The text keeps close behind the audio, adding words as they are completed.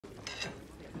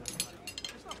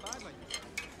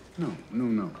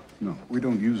No. We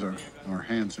don't use our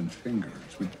hands and fingers.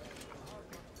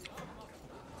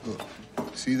 Look,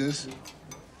 see this?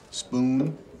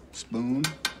 Spoon.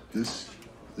 This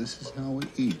is how we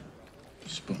eat.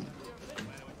 Spoon.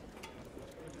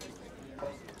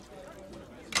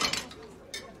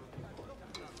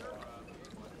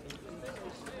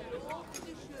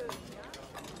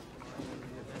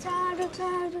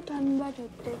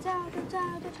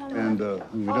 And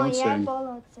we don't sing.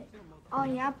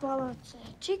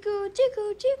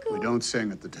 We don't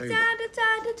sing at the table.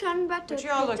 What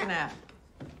y'all looking at?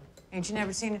 Ain't you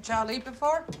never seen a child eat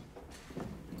before?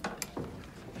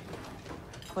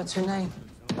 What's her name?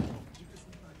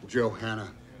 Johanna.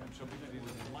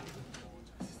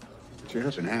 She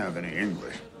doesn't have any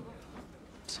English.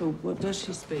 So what does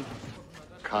she speak?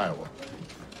 Kiowa.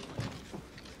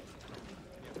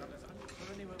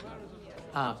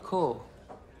 Ah, cool.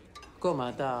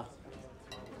 Gomada.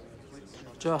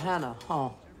 Johanna, huh?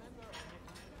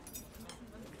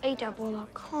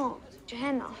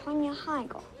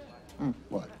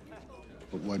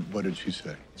 What did she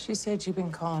say? She said you've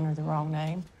been calling her the wrong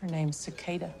name. Her name's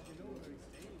Cicada.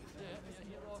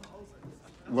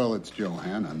 Well, it's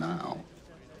Johanna now.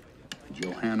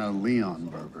 Johanna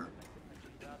Leonberger.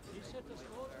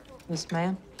 This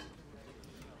man?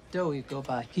 Do you go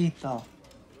by Keith?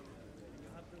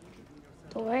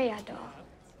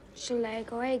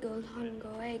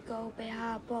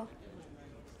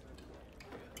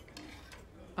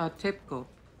 Typical.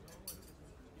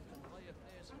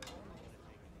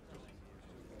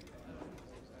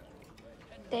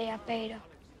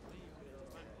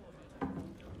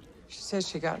 She says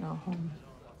she got no home.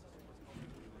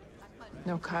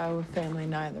 No Kiowa family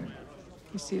neither.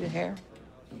 You see the hair?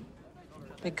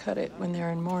 They cut it when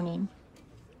they're in mourning.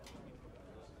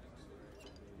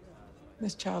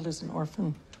 This child is an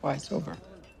orphan twice over.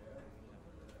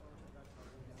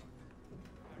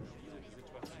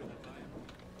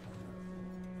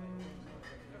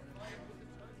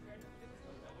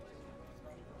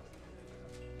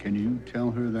 Can you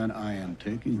tell her that I am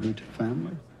taking her to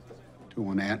family? To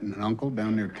an aunt and an uncle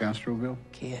down near Castroville?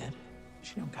 Kid,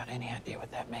 she don't got any idea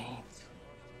what that means.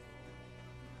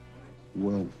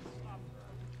 Well,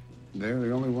 they're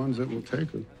the only ones that will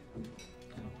take her.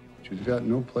 She's got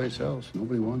no place else.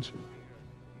 Nobody wants her.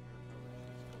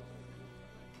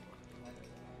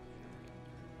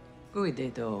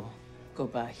 Cuidado,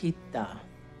 cobajita.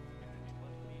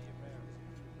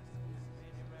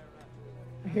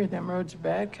 I hear them roads are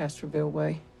bad, Castroville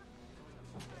way.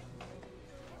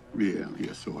 Yeah,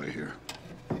 so I hear.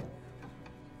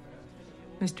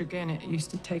 Mr. Gannett used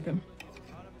to take him.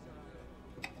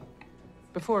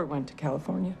 Before it went to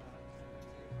California.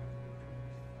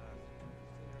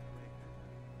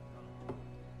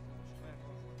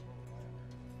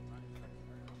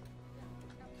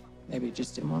 Maybe he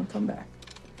just didn't want to come back.